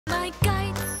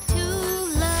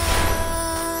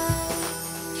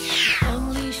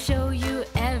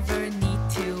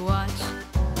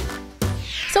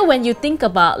So when you think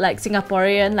about like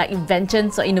Singaporean like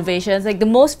inventions or innovations, like the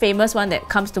most famous one that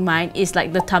comes to mind is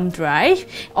like the thumb drive,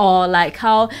 or like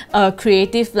how a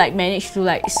creative like managed to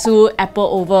like sue Apple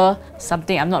over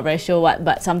something, I'm not very sure what,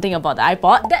 but something about the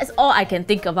iPod. That's all I can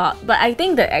think about. But I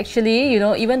think that actually, you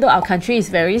know, even though our country is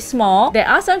very small, there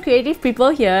are some creative people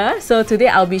here. So today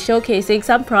I'll be showcasing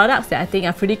some products that I think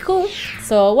are pretty cool.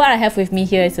 So what I have with me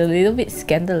here is a little bit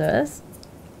scandalous.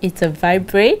 It's a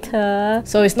vibrator.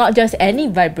 So it's not just any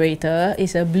vibrator,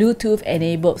 it's a Bluetooth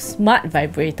enabled smart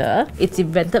vibrator. It's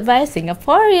invented by a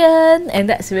Singaporean, and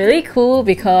that's really cool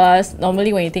because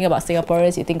normally when you think about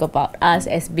Singaporeans, you think about us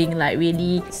as being like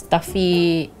really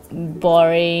stuffy,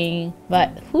 boring, but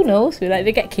who knows, we like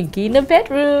to get kinky in the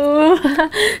bedroom.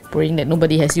 Boring that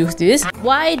nobody has used this.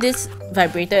 Why this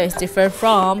vibrator is different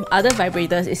from other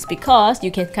vibrators is because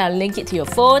you can kind of link it to your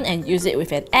phone and use it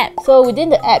with an app. So within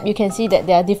the app, you can see that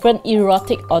there are different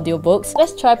erotic audiobooks.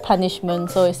 Let's try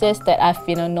punishment. So it says that I've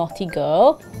been a naughty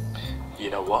girl.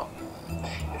 You know what?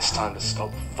 It's time to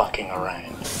stop fucking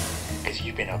around, because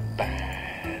you've been a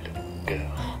bad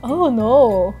girl. Oh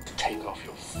no. Take off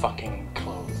your fucking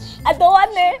clothes. I don't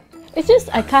want it. It's just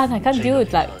I can't deal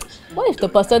with like, what if the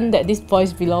person that this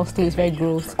voice belongs to is very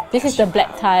gross? This is the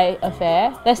black tie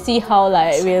affair. Let's see how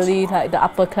like really like the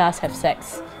upper class have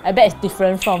sex. I bet it's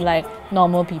different from like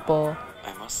normal people.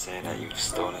 I must say that you've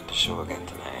stolen the show again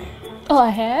tonight. Oh, I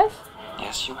have?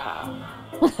 Yes, you have.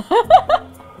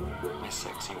 My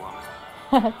sexy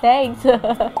woman. Thanks.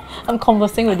 I'm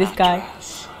conversing with this guy.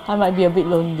 I might be a bit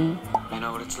lonely. I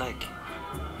know what it's like.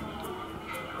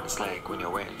 It's like when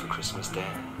you're waiting for Christmas Day.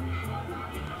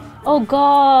 Oh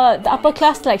god, the upper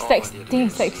class like sex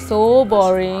things like so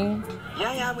boring.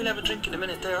 Yeah, we'll have a drink in a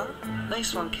minute there.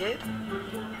 Nice one, kid.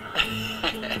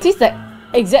 This is like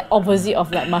exact opposite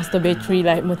of like masturbatory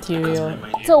like material.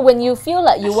 So when you feel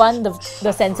like you want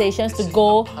the sensations to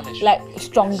go like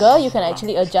stronger, you can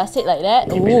actually adjust it like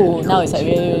that. Ooh, now it's like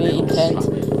really intense.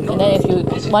 And then if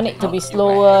you want it to be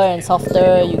slower and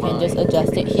softer, you can just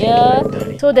adjust it here.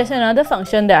 So there's another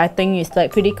function that I think is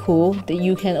like pretty cool, that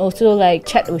you can also like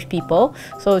chat with people.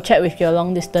 So chat with your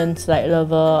long distance like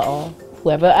lover or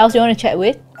whoever else you want to chat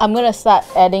with. I'm gonna start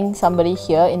adding somebody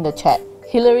here in the chat.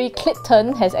 Hillary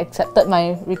Clifton has accepted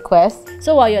my request.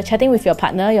 So while you're chatting with your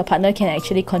partner can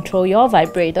actually control your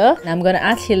vibrator. And I'm gonna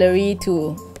ask Hillary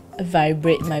to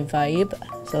vibrate my vibe.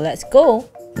 So let's go.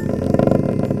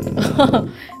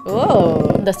 Whoa.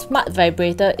 The smart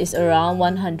vibrator is around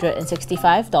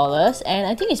 $165 and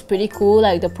I think it's pretty cool.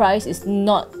 Like the price is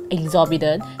not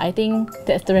exorbitant. I think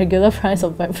that's the regular price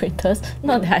of vibrators.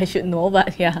 Not that I should know,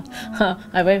 but yeah.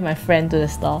 I went with my friend to the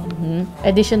store.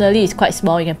 Additionally, it's quite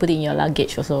small. You can put it in your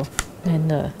luggage also.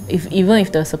 And even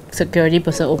if the security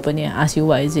person open it and ask you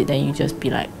what is it, then you just be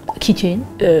like,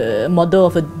 keychain? Model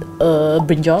of a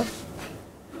brinjal?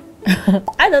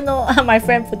 I don't know, my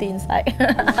friend put it inside.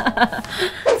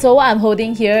 So what I'm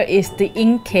holding here is the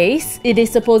ink case. It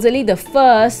is supposedly the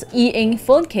first e-ink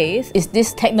phone case. It's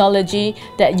this technology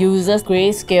that uses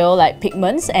grayscale like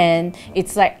pigments and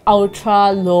it's like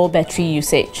ultra low battery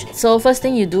usage. So first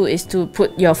thing you do is to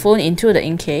put your phone into the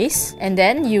ink case and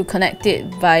then you connect it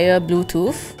via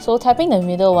Bluetooth. So tapping the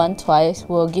middle one twice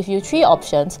will give you 3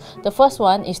 options. The first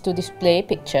one is to display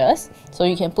pictures. So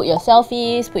you can put your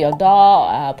selfies, put your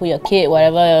dog, put your kid,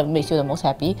 whatever makes you the most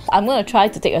happy. I'm going to try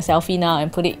to take a selfie now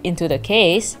and put it into the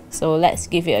case. So let's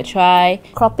give it a try.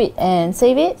 Crop it and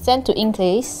save it. Send to ink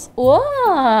case.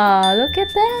 Wow, look at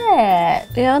that.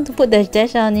 I want to put the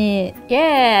dash on it.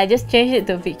 Yeah, I just changed it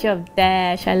to a picture of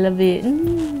Dash. I love it.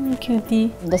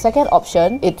 Cutie. The second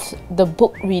option, it's the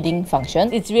book reading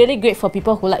function. It's really great for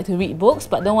people who like to read books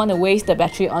but don't want to waste the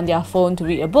battery on their phone to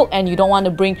read a book, and you don't want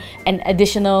to bring an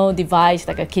additional device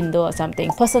like a Kindle or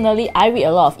something. Personally, I read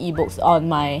a lot of ebooks on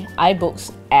my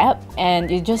iBooks app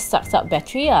and it just sucks up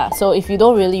battery. So if you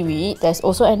don't really read, there's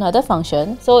also another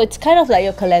function. So it's kind of like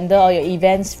your calendar or your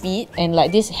events feed and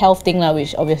like this health thing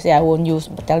which obviously I won't use,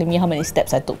 but telling me how many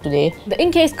steps I took today. The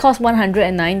ink case costs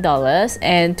 $109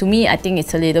 and to me I think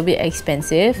it's a little bit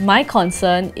expensive. My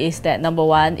concern is that number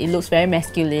one, it looks very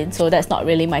masculine, so that's not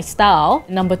really my style.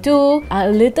 Number two, I'm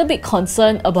a little bit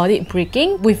concerned about it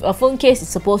breaking. With a phone case,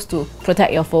 it's supposed to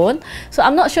protect your phone, so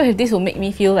I'm not sure if this will make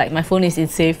me feel like my phone is in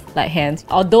safe like hands.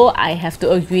 Although I have to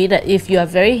agree that if you're a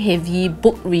very heavy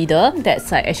book reader,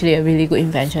 that's like actually a really good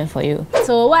invention for you.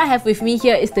 So what I have with me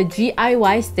here is the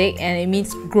DIY stick, and it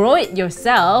means grow it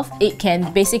yourself. It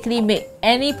can basically make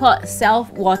any pot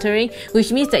self-watering,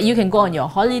 which means that you can go on your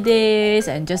holidays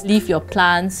and just leave your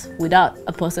plants without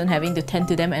a person having to tend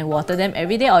to them and water them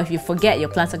every day, or if you forget, your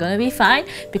plants are gonna be fine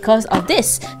because of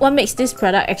this. What makes this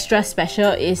product extra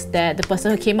special is that the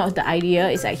person who came up with the idea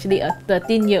is actually a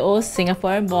 13-year-old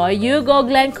Singaporean boy. You go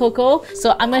Glen Coco.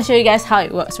 So I'm gonna show you guys how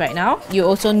it works right now. You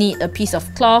also need a piece of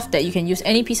cloth that you can use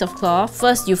any piece of cloth.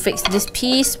 First, you fix this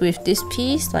piece with this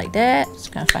piece like that.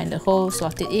 Just gonna find the hole,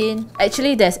 slot it in.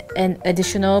 Actually, there's an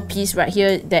additional piece right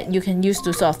here that you can use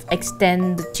to sort of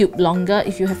extend the tube longer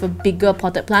if you have a bigger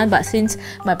potted plant, but since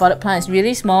my potted plant is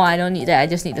really small, I don't need that. I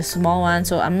just need the small one.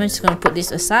 So I'm just gonna put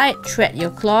this aside. Thread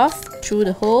your cloth through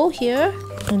the hole here,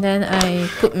 and then I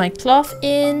put my cloth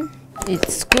in. It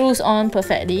screws on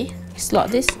perfectly.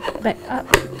 Slot this back up.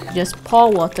 Just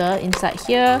pour water inside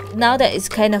here. Now that it's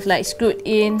kind of like screwed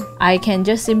in, I can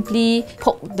just simply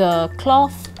poke the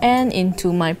cloth and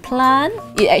into my plant.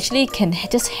 It actually can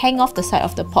just hang off the side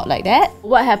of the pot like that.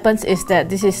 What happens is that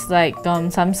this is like some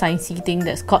sciencey thing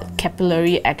that's called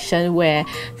capillary action, where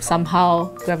somehow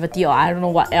gravity or I don't know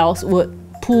what else would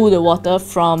pull the water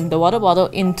from the water bottle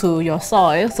into your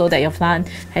soil so that your plant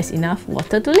has enough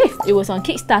water to live. It was on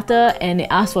Kickstarter and it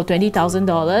asked for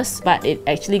 $20,000, but it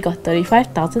actually got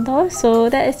 $35,000, so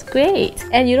that is great.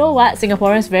 And you know what?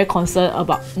 Singaporeans very concerned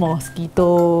about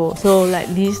mosquito. So like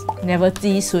this, never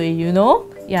积水, you know?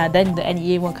 Yeah, then the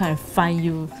NEA won't come and find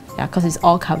you. Yeah, because it's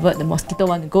all covered. The mosquito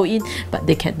want to go in, but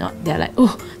they cannot. They're like,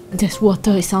 oh, there's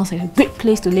water. It sounds like a great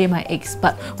place to lay my eggs.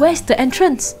 But where's the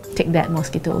entrance? Take that,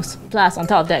 mosquitoes. Plus, on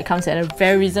top of that, it comes at a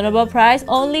very reasonable price.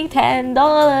 Only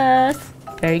 $10.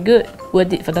 Very good.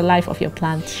 Worth it for the life of your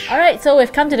plant. Alright, so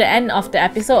we've come to the end of the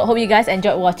episode. Hope you guys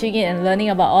enjoyed watching it and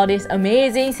learning about all these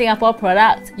amazing Singapore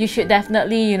products. You should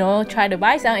definitely, you know, try to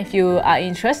buy some if you are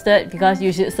interested, because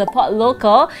you should support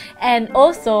local. And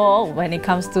also, when it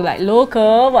comes to like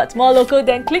local, what's more local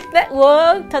than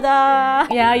Clicknetwork?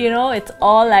 Ta-da! Yeah, you know, it's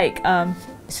all like,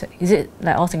 is it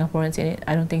like all Singaporeans in it?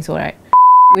 I don't think so, right?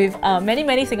 With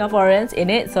many Singaporeans in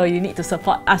it, so you need to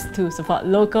support us to support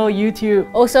local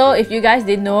YouTube. Also, if you guys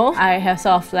didn't know, I have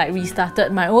sort of like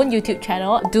restarted my own YouTube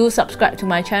channel. Do subscribe to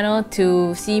my channel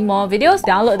to see more videos.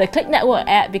 Download the Clicknetwork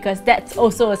app because that's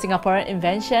also a Singaporean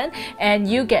invention, and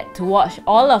you get to watch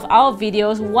all of our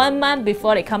videos 1 month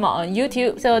before they come out on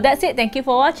YouTube. So that's it. Thank you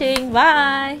for watching.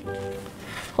 Bye!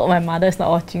 Hope my mother's not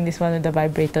watching this one with the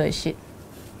vibrator and shit.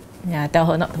 Yeah, tell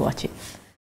her not to watch it.